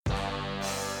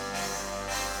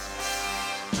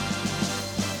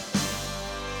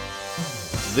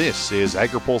This is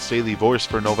AgriPulse Daily Voice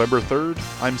for November 3rd.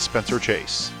 I'm Spencer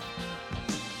Chase.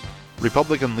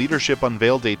 Republican leadership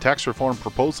unveiled a tax reform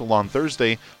proposal on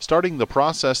Thursday, starting the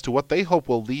process to what they hope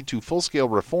will lead to full-scale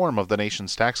reform of the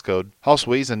nation's tax code. House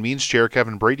Ways and Means Chair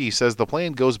Kevin Brady says the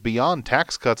plan goes beyond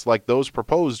tax cuts like those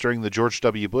proposed during the George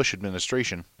W. Bush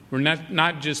administration. We're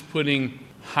not just putting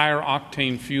higher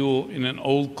octane fuel in an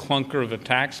old clunker of a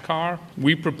tax car.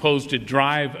 We propose to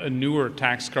drive a newer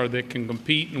tax car that can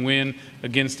compete and win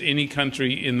against any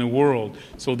country in the world.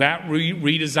 So that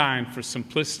redesign for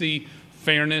simplicity,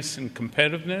 fairness, and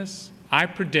competitiveness, I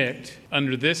predict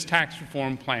under this tax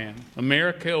reform plan,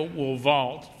 America will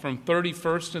vault from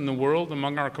 31st in the world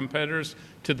among our competitors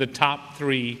to the top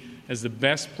 3 as the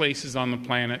best places on the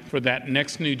planet for that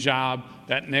next new job,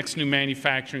 that next new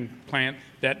manufacturing plant,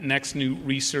 that next new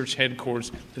research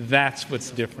headquarters. That's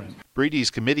what's different.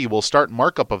 Brady's committee will start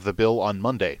markup of the bill on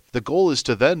Monday. The goal is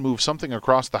to then move something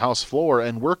across the House floor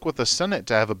and work with the Senate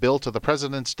to have a bill to the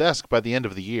president's desk by the end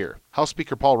of the year. House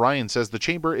Speaker Paul Ryan says the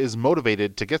chamber is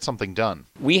motivated to get something done.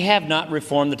 We have not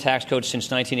reformed the tax code since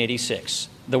 1986.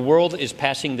 The world is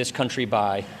passing this country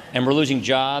by, and we're losing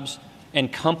jobs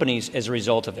and companies as a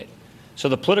result of it. So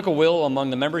the political will among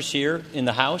the members here in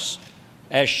the House,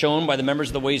 as shown by the members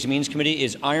of the Ways and Means Committee,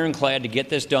 is ironclad to get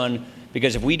this done,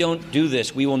 because if we don't do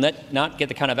this, we will not get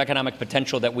the kind of economic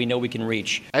potential that we know we can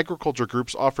reach. Agriculture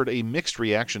groups offered a mixed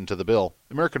reaction to the bill.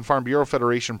 American Farm Bureau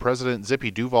Federation President Zippy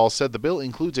Duval said the bill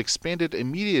includes expanded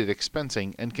immediate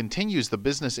expensing and continues the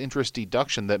business interest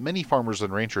deduction that many farmers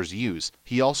and ranchers use.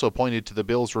 He also pointed to the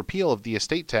bill's repeal of the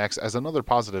estate tax as another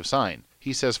positive sign.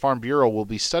 He says Farm Bureau will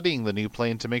be studying the new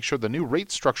plan to make sure the new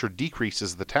rate structure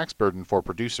decreases the tax burden for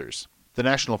producers. The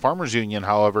National Farmers Union,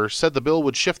 however, said the bill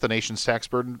would shift the nation's tax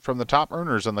burden from the top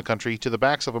earners in the country to the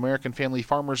backs of American family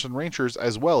farmers and ranchers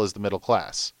as well as the middle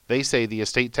class. They say the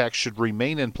estate tax should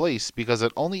remain in place because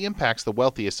it only impacts the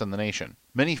wealthiest in the nation.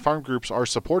 Many farm groups are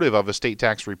supportive of estate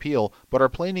tax repeal, but are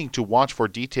planning to watch for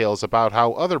details about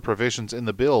how other provisions in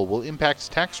the bill will impact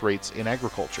tax rates in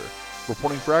agriculture.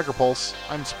 Reporting for AgriPulse,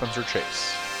 I'm Spencer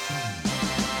Chase.